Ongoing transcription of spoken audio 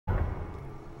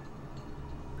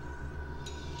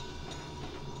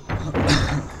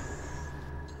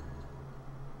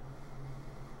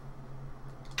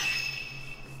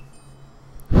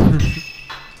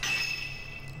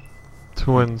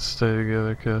Twins stay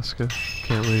together, Casca.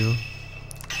 Can't leave them.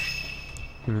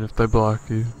 Even if they block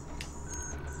you.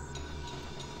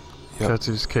 Yep.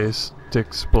 Katsu's case,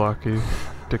 dicks block you.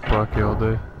 Dick block you all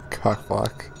day. Cock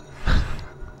block.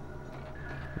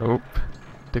 Nope.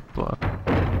 Dick block.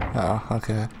 Oh,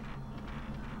 okay.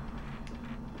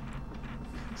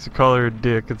 So you call her a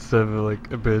dick instead of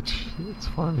like a bitch. It's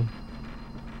funny.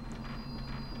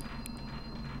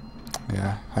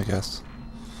 Yeah, I guess.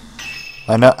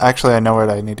 I know. Actually, I know where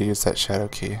I need to use that shadow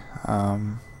key.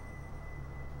 On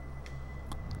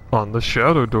the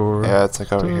shadow door. Yeah, it's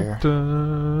like over dun, here.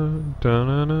 Dun, dun,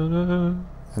 dun, dun, dun.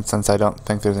 And since I don't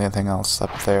think there's anything else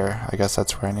up there, I guess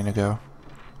that's where I need to go.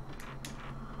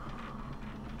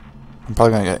 I'm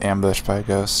probably gonna get ambushed by a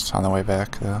ghost on the way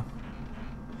back, though.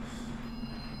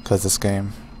 Cause this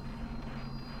game.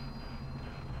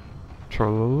 How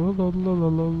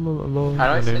do My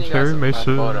I send name's you Harry guys my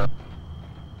Mason. photo?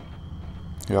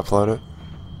 You upload it?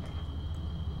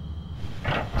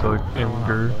 To like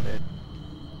Imgur.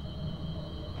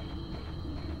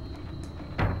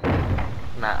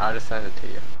 Matt, I'll just send it to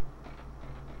you.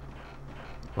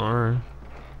 Alright.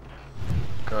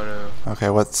 Go to Okay,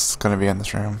 what's gonna be in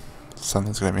this room?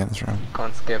 Something's gonna be in this room. go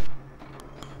on skip.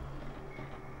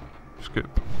 Skip.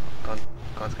 Go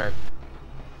on Skype.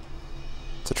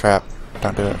 It's a trap.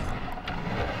 Don't do it.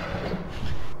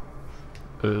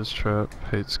 It is trap.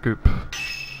 Hate scoop.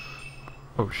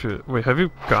 Oh shit. Wait, have you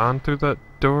gone through that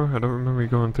door? I don't remember you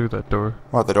going through that door.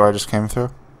 What, the door I just came through?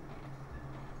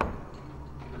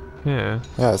 Yeah.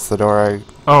 Yeah, it's the door I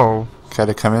Oh. had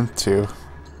to come into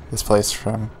this place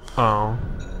from. Oh.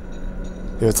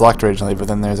 It was locked originally, but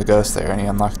then there's a ghost there and he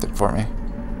unlocked it for me.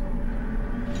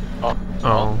 Oh.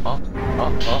 Oh.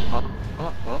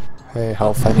 Hey,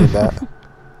 health, I need that.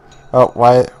 Oh,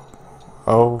 why?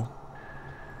 Oh.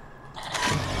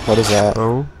 What is that?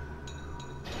 Oh.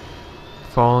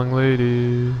 Falling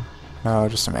lady. No,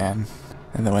 just a man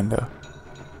in the window.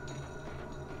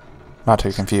 Not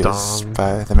too confused Dumb.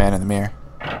 by the man in the mirror.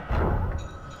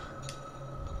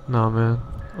 Nah, man.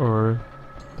 Or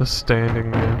the standing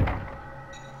man.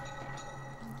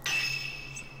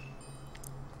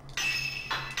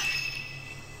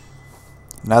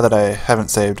 Now that I haven't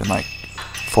saved in like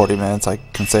 40 minutes, I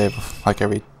can save like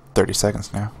every 30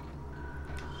 seconds now.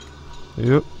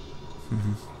 Yep.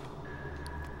 hmm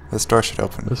This door should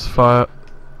open. This file.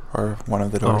 Or one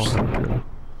of the doors. Oh, okay.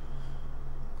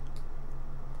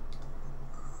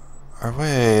 Or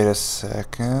wait a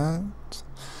second.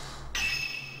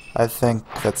 I think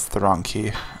that's the wrong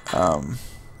key. I'm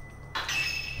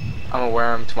gonna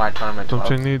wear them to my tournament. Don't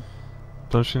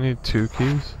you need 2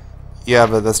 keys? Yeah,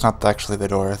 but that's not actually the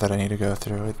door that I need to go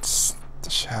through. It's the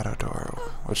shadow door,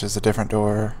 which is a different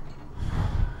door.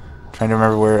 Trying to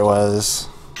remember where it was.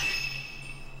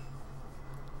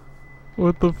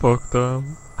 What the fuck,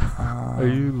 Dom? Are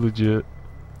you legit?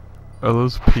 Are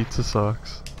those pizza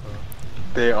socks?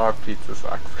 They are pizza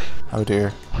socks. Oh dear.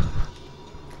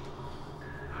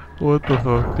 What the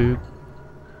fuck, dude?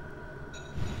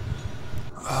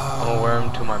 I'm gonna wear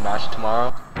them to my match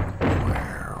tomorrow.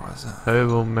 Where was it? Hey,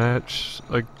 little match,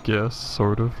 I guess,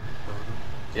 sort of.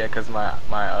 Yeah, cause my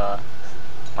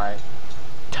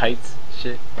tights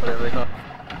shit, whatever they call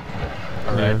it.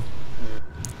 Alright.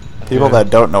 People Yeah. that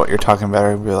don't know what you're talking about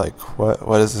are gonna be like,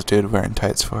 what is this dude wearing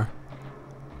tights for?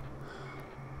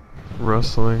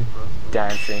 Wrestling.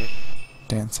 Dancing.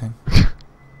 Dancing.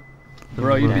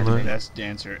 Bro, you'd be the Movement. best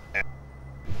dancer ever.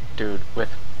 Dude, with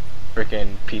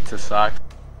freaking pizza socks.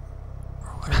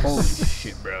 Holy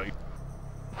shit, bro.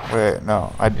 Wait,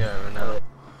 no. Yeah, no.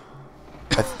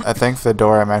 I think the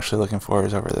door I'm actually looking for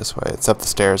is over this way. It's up the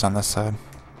stairs on this side.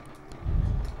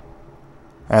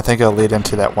 And I think it'll lead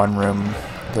into that one room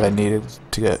that I needed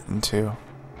to get into.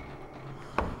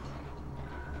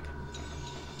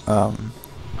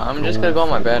 I'm just gonna go on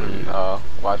my bed and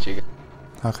watch you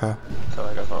Okay. till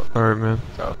I go home. Alright, man.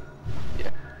 So, yeah,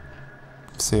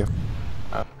 See you.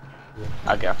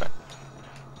 I'll get it.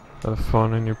 Have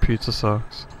fun in your pizza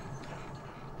socks.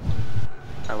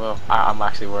 I will. I'm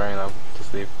actually wearing them to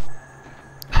sleep.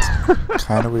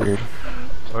 Kinda weird.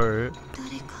 Alright.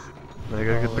 I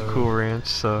gotta get the Cool Ranch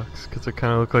socks, cause they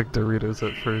kinda look like Doritos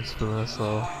at first, but then I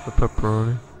saw the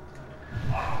pepperoni.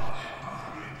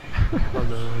 Oh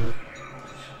no.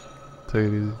 Take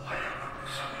it easy.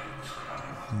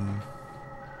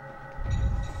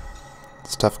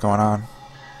 Stuff going on.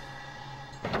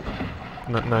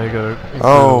 Now you gotta include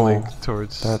Oh, a link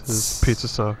towards that's- his pizza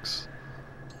socks.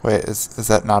 Wait, is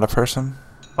that not a person?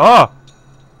 Ah!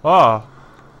 Ah!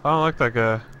 I don't like that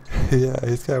guy. Yeah,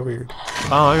 he's kinda weird. I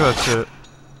don't like that shit.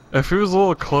 If he was a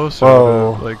little closer, I Whoa.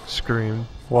 would've, like, screamed.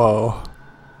 Whoa.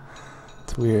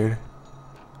 It's weird.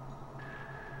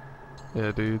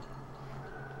 Yeah, dude.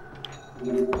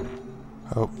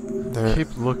 Oh, there.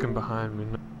 Keep looking behind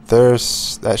me.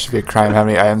 That should be a crime. How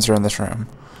many items are in this room?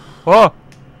 Oh!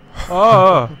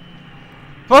 Oh!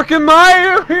 Fucking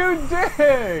Mario, you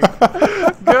dick!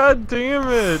 God damn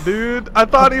it, dude. I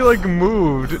thought he like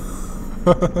moved.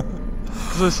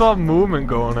 Cause I saw movement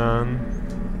going on.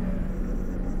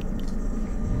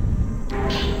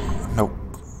 Nope.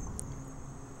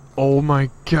 Oh my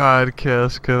god,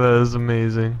 Casca, that is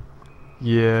amazing.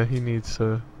 Yeah, he needs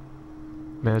to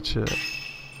match it.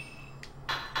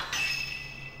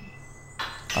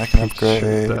 I can Shoot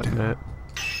that upgrade net.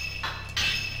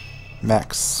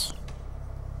 max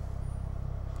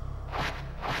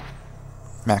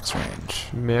range.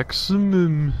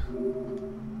 Maximum.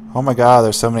 Oh my god,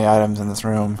 there's so many items in this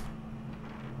room.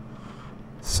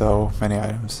 So many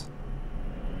items.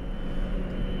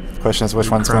 The question is which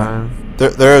one's going.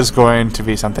 There is going to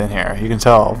be something here. You can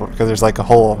tell because there's like a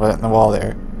hole right in the wall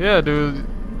there. Yeah, dude.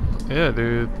 Yeah,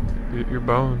 dude. You're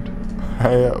boned.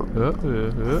 Hey, oh,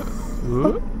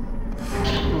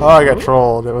 I got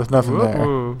trolled. There was nothing there.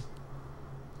 Whoa.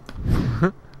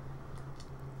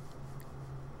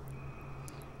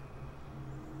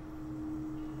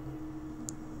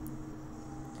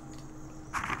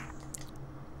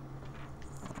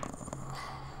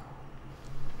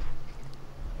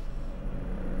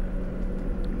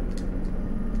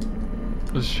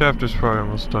 This chapter's probably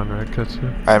almost done, right,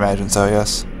 Ketsu? I imagine so,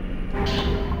 yes.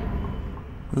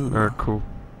 Ooh. Alright, cool.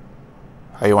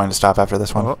 Are you wanting to stop after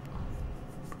this one? Oh.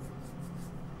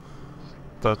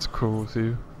 That's cool with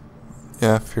you.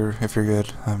 Yeah, if you're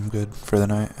good, I'm good for the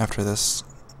night after this.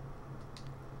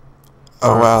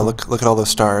 Oh wow, cool. look at all those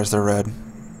stars, they're red.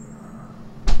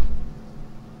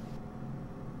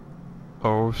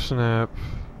 Oh snap.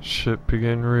 Shit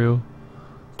begin real.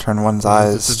 Turn one's Oh,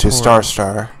 eyes this is to boring.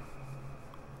 star.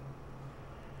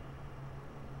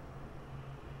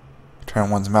 Turn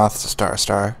one's mouth to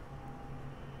star.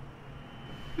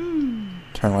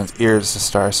 Turn one's ears to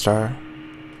star.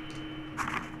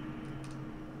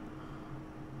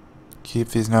 Keep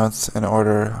these notes in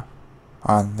order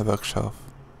on the bookshelf.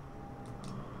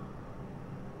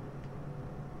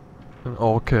 In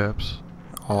all caps.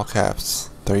 All caps.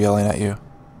 They're yelling at you.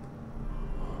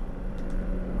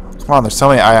 Come on, there's so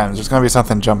many items. There's gonna be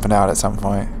something jumping out at some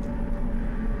point.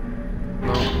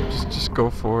 No, just go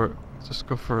for it. Just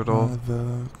go for it all.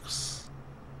 Books.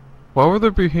 Why would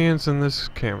there be hands in this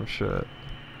camera shot?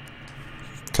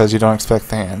 Because you don't expect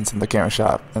the hands in the camera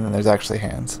shop, and then there's actually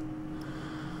hands.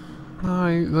 No,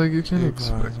 you can't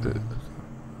expect it.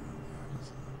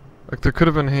 Like there could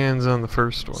have been hands on the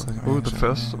first one. Ooh, the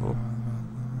festival.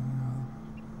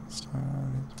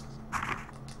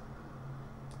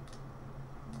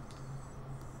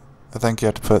 I think you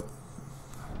have to put.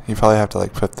 You probably have to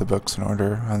like put the books in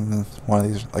order on one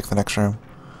of these, like the next room.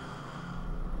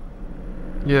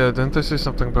 Yeah, didn't they say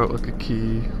something about like a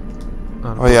key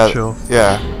on a Oh yeah, bookshelf?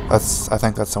 yeah. I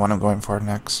think that's the one I'm going for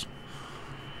next.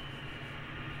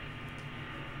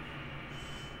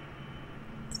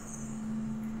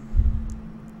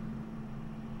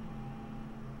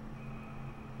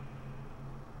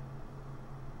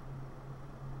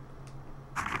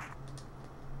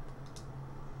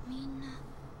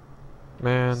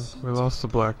 Man, we lost the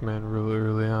black man really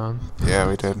early on. Yeah,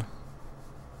 we did.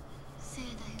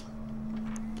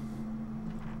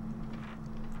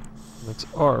 It's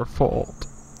our fault.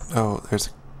 Oh, there's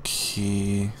a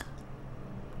key.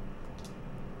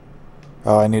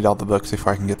 Oh, I need all the books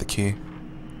before I can get the key.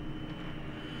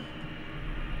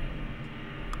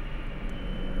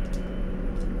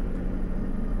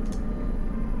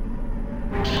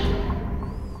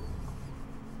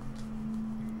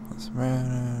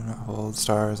 Hold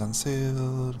stars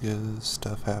unsealed, good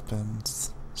stuff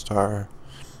happens. Star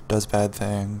does bad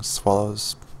things,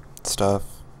 swallows stuff.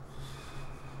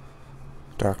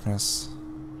 Darkness.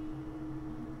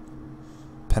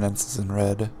 Penance is in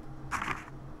red.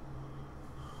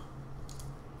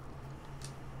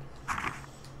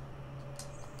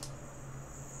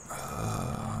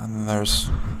 And then there's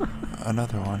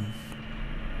another one.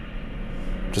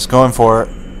 Just going for it.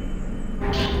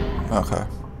 Okay.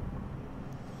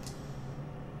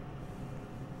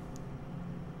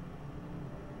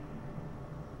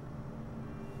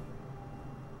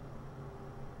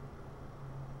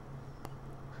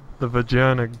 The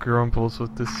vagina grumbles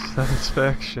with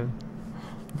dissatisfaction.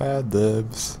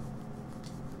 Mad-libs.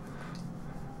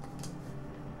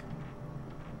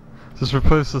 Just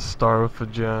replace the star with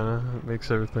vagina. It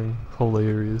makes everything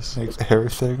hilarious. Makes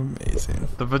everything amazing.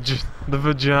 The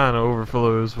vagina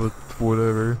overflows with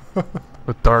whatever.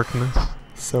 With darkness.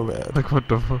 So bad. Like, what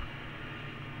the fuck?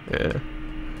 Yeah.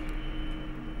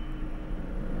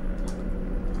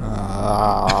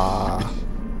 Ah.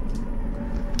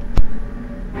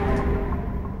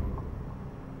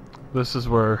 This is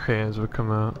where our hands would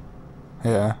come out.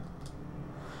 Yeah.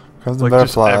 Crimson Like,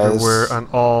 just butterflies. everywhere, on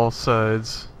all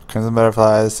sides. Crimson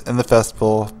butterflies in the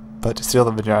festival, but to steal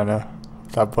the vagina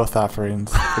without both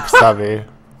offerings. Ixavi,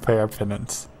 pay our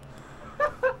penance.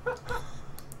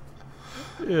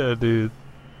 Yeah, dude.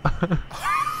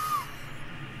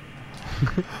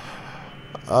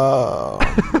 Oh.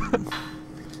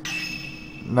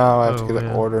 No, I have to Oh, get an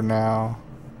man. order now.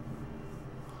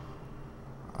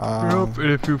 Yup,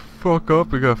 and if you fuck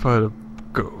up, we gotta fight a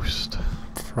ghost.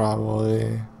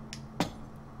 Probably.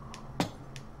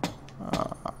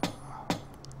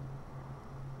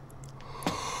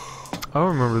 I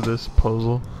don't remember this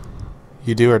puzzle.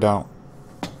 You do or don't?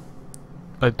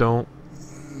 I don't.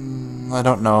 I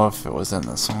don't know if it was in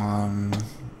this one.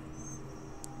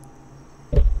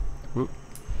 Oop.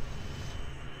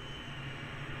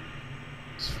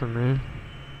 It's for me.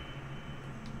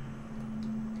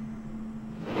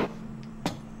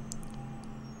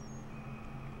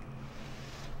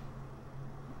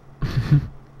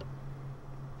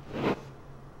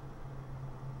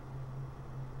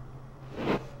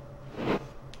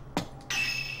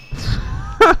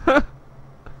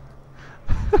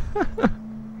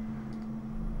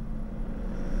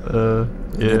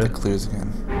 Get Yeah. the clues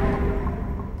again.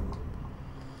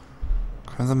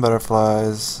 Crimson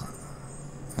butterflies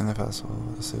in the festival.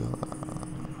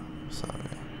 Sorry.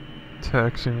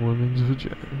 Taxing women's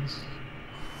vaginas.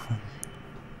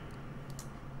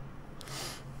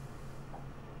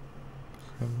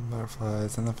 Crimson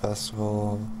butterflies in the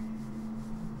festival,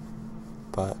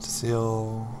 but to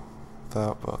seal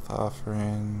without both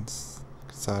offerings.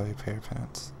 Kazavi pay your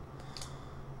penance.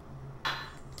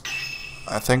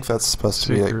 I think that's supposed to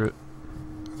be like. Secret.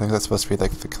 I think that's supposed to be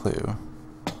like the clue.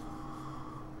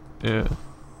 Yeah.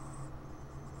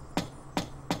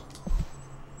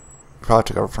 Probably have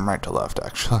to go from right to left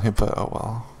actually, but oh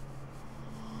well.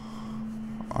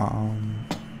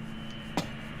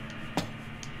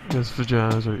 Yes,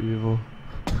 vaginas are evil.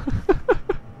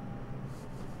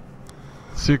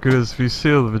 Secret is if you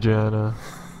seal the vagina,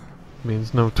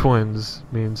 means no twins,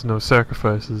 means no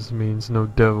sacrifices, means no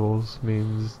devils,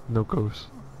 means no ghosts.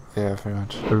 Yeah, pretty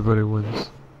much. Everybody wins.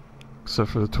 Except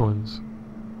for the twins.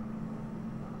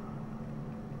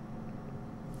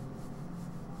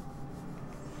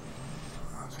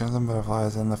 Crimson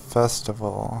butterflies in the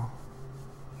festival.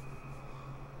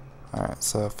 Alright,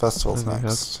 so festival's And you have-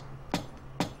 next.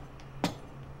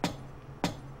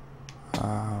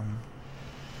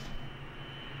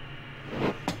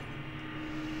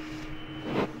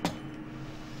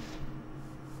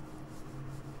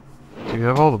 Do you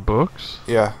have all the books?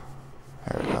 Yeah.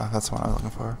 There we go. That's the one I was looking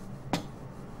for.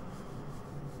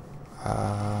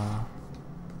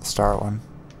 The star one.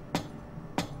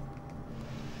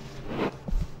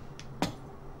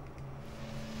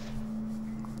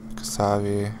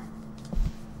 Kasabi.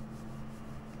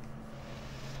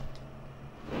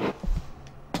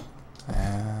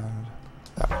 And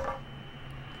that one.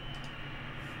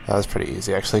 That was pretty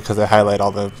easy actually because I highlight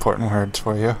all the important words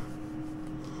for you.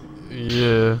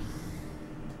 Yeah.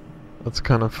 That's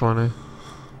kind of funny.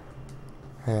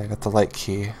 Hey, I got the light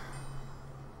key.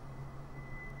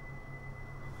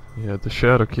 Yeah, the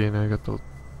shadow key and I got the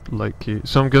light key.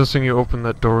 So I'm guessing you opened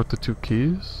that door with the 2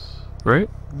 keys, right?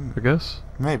 I guess?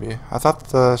 Maybe. I thought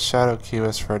the shadow key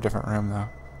was for a different room though.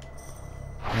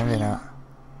 Maybe not.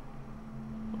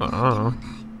 I don't know.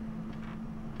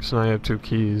 So now you have 2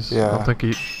 keys. Yeah. I don't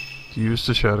think he used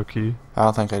the shadow key. I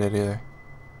don't think I did either.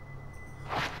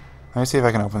 Let me see if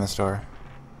I can open this door.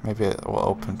 Maybe it will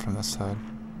open from this side.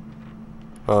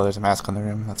 Oh, there's a mask on the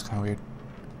room. That's kind of weird.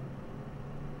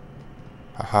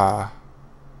 Haha.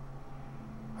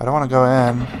 I don't want to go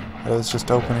in. I was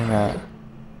just opening it.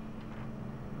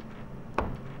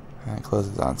 And it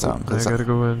closes on its own. I gotta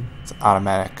go in. It's an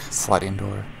automatic sliding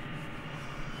door.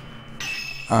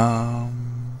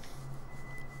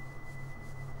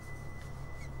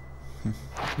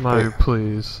 Mario, Wait.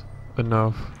 please.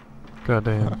 Enough.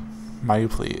 Goddamn. Mayo,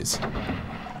 please.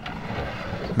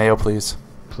 Mayo, please.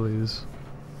 Please.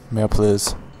 Mayo,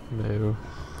 please. No.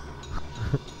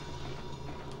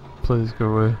 Please go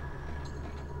away.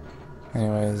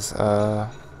 Anyways, yeah,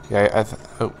 I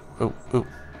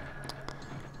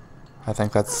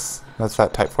think that's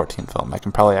that Type 14 film. I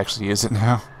can probably actually use it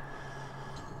now.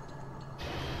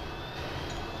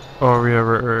 Oh, yeah,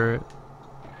 right.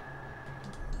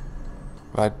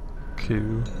 But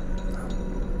Q.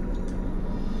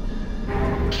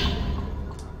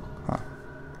 huh.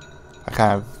 I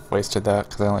kind of wasted that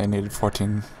because I only needed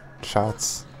 14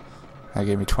 shots. That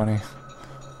gave me 20.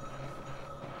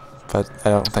 But I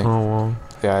don't think... Oh, well.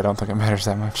 Yeah, I don't think it matters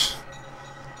that much.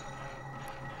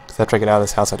 Because after I get out of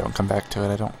this house, I don't come back to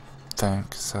it, I don't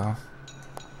think, so...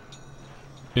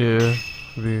 Yeah,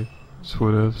 that's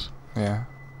what it is. Yeah.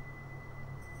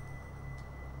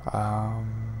 I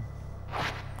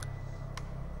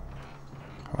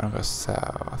want to go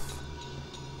south.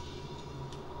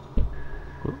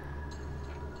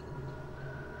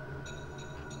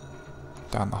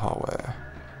 Down the hallway.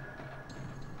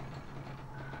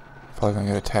 Probably gonna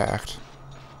get attacked.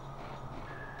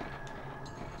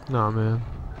 Nah, man.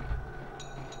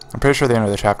 I'm pretty sure the end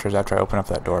of the chapter is after I open up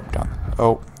that door down.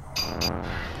 Oh.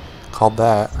 Called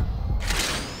that.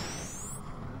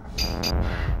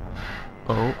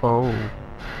 Oh.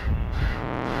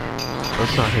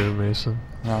 That's not here, Mason.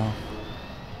 No.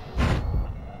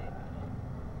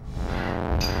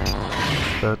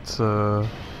 That's,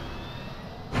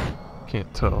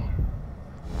 can't tell.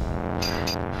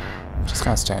 Just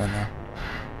kind of standing there.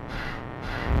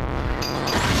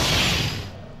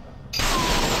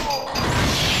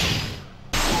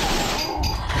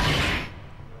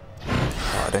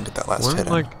 Oh, I didn't get that last hit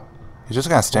in. Like, He's just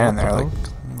kind of standing there hell?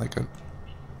 like a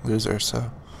loser, so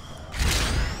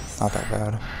it's not that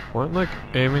bad. wouldn't, like,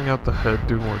 aiming at the head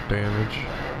do more damage?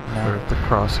 No. Or the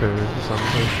crosshairs or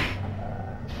something?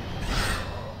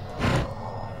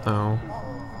 No.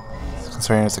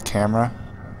 Considering it's a camera,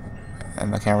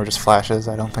 and the camera just flashes,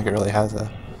 I don't think it really has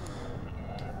a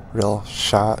real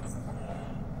shot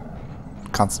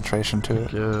concentration to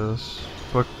it. Yes.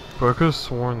 But I could have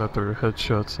sworn that there were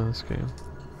headshots in this game.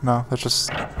 No, it's just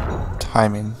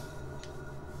timing.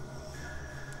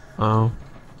 Oh.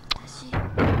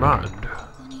 Never mind.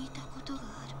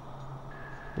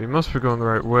 We must be going the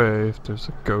right way if there's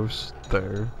a ghost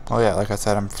there. Oh yeah, like I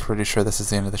said, I'm pretty sure this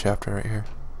is the end of the chapter right here.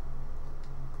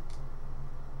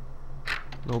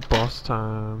 No boss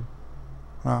time.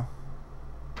 Oh.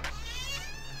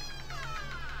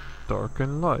 Dark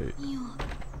and light.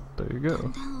 There you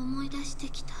go.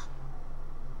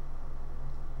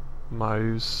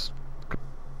 Mayu's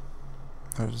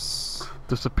There's...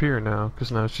 disappear now,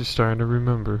 because now she's starting to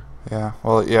remember. Yeah,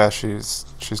 well, yeah, she's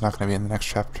not going to be in the next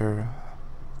chapter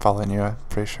following you, I'm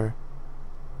pretty sure.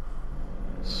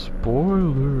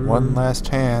 Spoiler. One last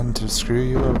hand to screw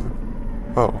you over.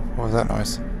 Whoa, what was that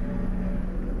noise?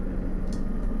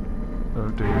 Oh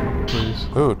dear, please.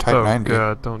 Ooh, Type oh 90.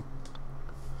 God, don't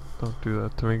do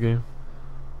that to me, game.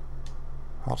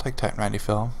 I'll take Type 90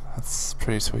 film. That's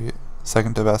pretty sweet.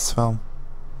 Second to best film.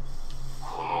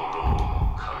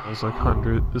 I was like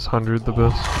 100. Is 100 the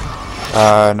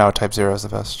best? No, Type 0 is the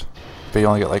best. But you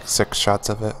only get like 6 shots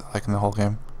of it, like in the whole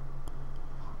game.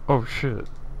 Oh shit.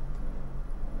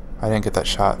 I didn't get that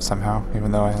shot somehow,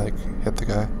 even though I like hit the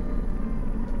guy.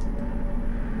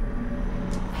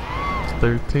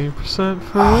 13%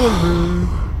 forever.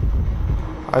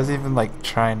 I was even like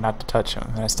trying not to touch him,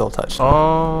 and I still touched him.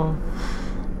 Oh.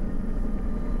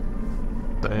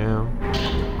 Damn.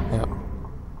 Yep.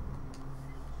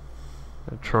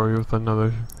 I try you with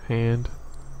another hand.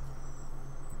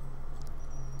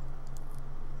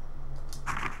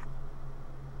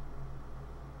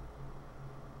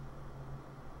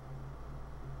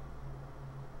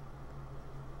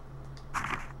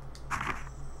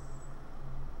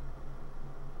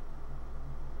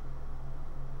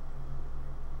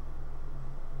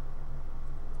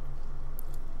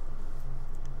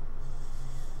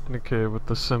 Okay, with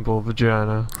the symbol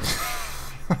vagina.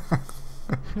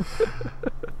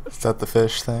 Is that the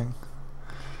fish thing?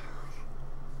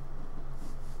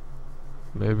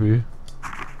 Maybe.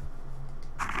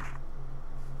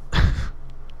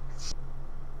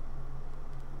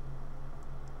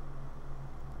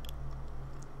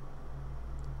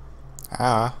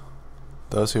 Ah.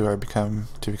 Those who are become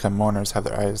mourners have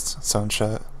their eyes sewn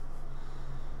shut.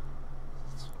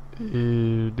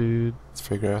 Ew, dude. It's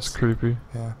pretty gross. It's creepy.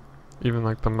 Yeah. Even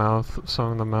like the mouth,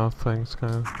 some of the mouth thing's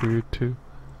kind of weird too.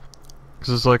 Cause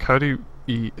it's like, how do you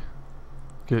eat,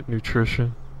 get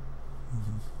nutrition?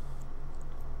 Mm-hmm.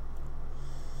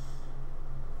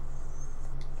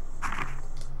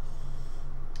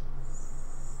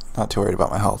 Not too worried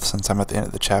about my health since I'm at the end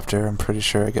of the chapter. I'm pretty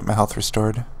sure I get my health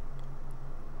restored.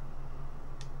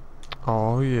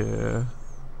 Oh yeah.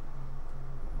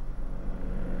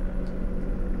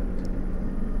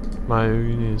 Mayu,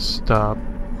 you need to stop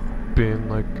being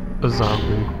like a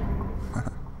zombie.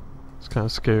 It's kind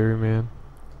of scary, man.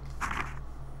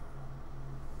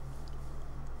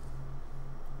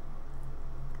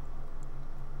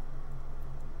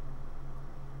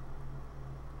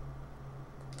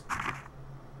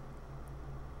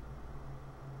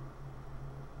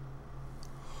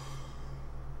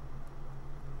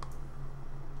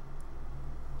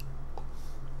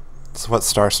 So what's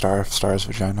star's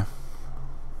vagina?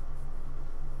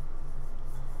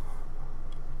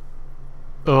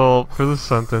 Oh, for the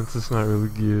sentence, it's not really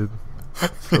good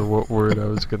for what word I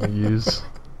was gonna use.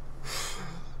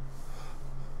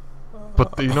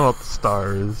 But you know what the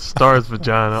star is? Star is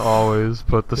vagina always,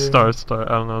 but the star, I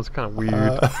don't know, it's kind of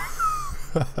weird.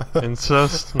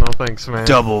 Incest? No thanks, man.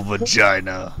 Double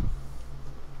vagina.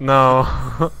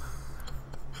 No.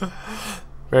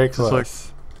 Very Just close.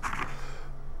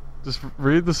 Just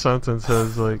read the sentence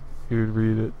as like you would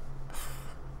read it.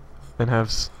 And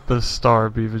have the star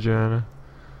be vagina.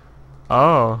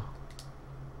 Oh.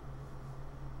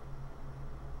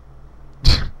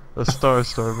 A star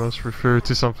must refer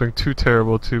to something too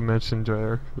terrible to mention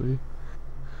directly.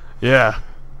 Yeah.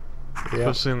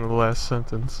 Especially in the last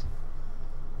sentence.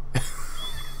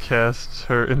 Cast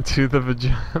her into the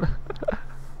vagina.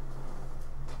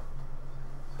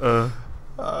 Oh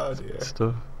dear.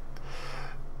 Stuff.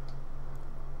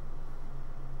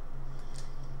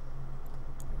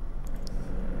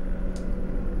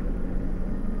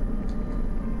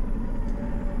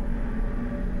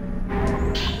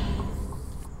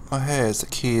 Oh hey, it's the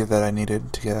key that I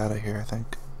needed to get out of here, I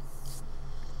think.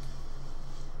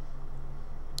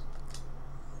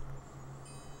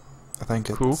 I think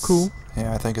it's... Cool.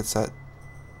 Yeah, I think it's that...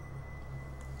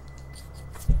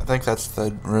 I think that's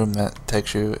the room that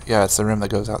takes you... Yeah, it's the room that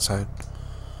goes outside.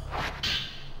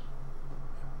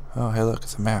 Oh, hey look,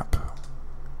 it's a map.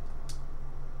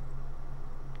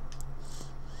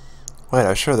 Wait, I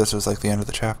was sure this was like the end of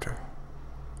the chapter.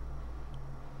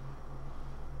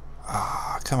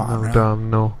 Ah, come on, No, really? Dom,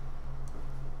 no.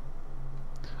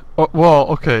 Oh, well,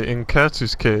 okay, in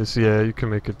Katsu's case, yeah, you can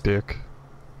make a dick.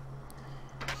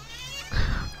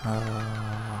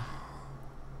 Come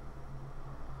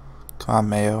on,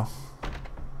 Mayo.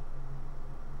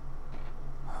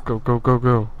 Go.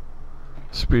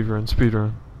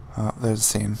 Speedrun. Oh, there's a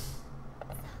scene.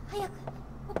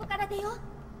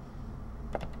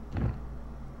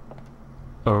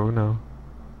 Oh no.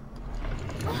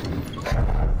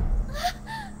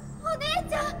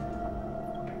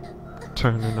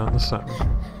 Turning on the sound.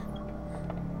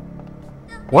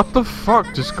 What the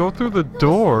fuck? Just go through the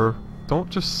door. Don't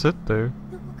just sit there.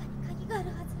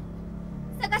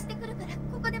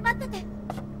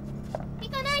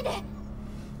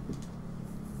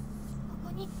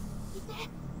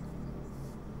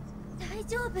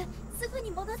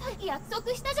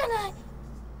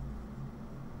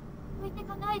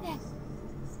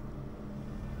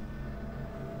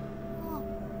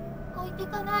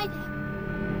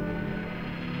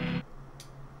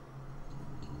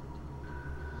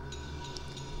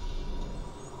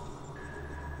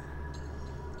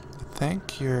 I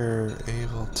think you're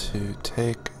able to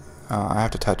take... Oh, I have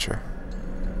to touch her.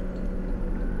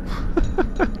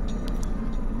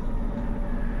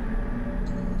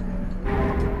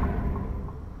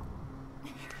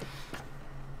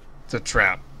 It's a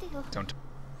trap. Don't.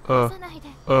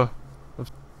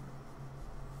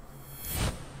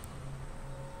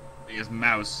 His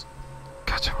mouse.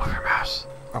 Gotcha, move your mouse.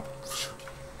 Oh,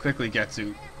 Quickly,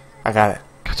 Getsu. I got it.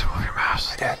 Gotcha, move your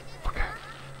mouse. I did. Okay.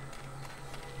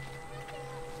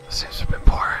 This seems to have been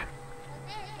boring.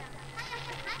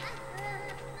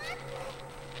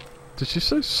 Did she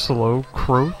say slow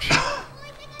crouch?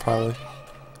 Probably.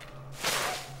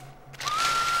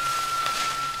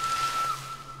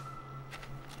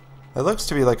 It looks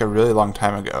to be like a really long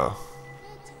time ago.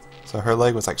 So her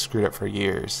leg was like screwed up for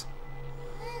years.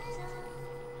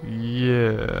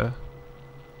 Yeah.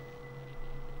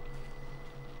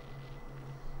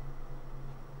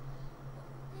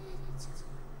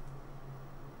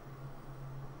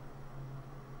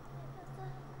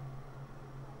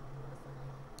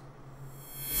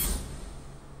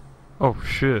 Oh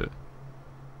shit.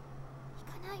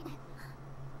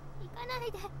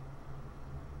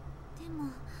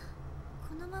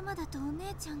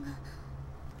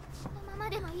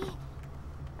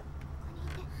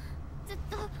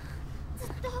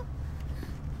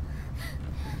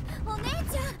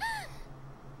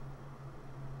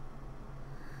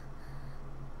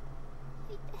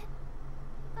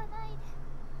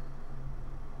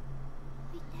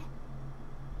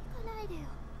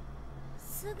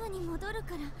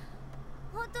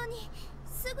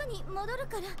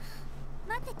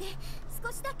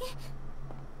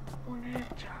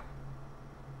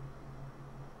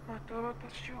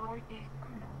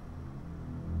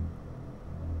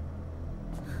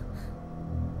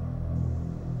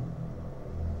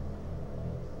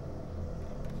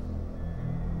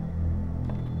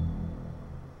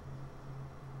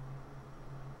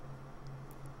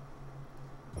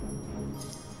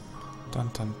 Dun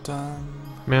dun dun.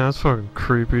 Man, that's fucking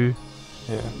creepy.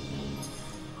 Yeah.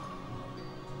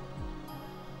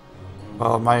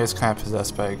 Well, Maya's kind of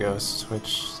possessed by a ghost,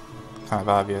 which is kind of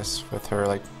obvious with her,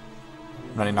 like,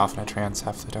 running off in a trance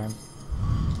half the time.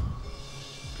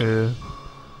 Yeah.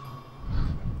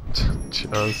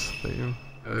 Just theme.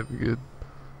 That'd be good.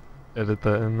 Edit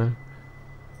that in there.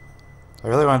 I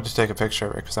really wanted to take a picture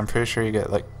of her, because I'm pretty sure you get,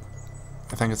 like,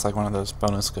 I think it's like one of those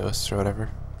bonus ghosts or whatever.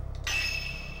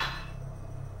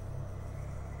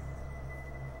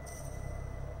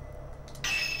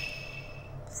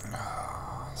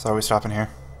 So are we stopping here?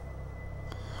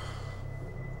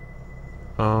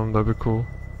 That'd be cool.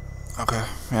 Okay.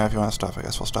 Yeah, if you want to stop, I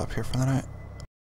guess we'll stop here for the night.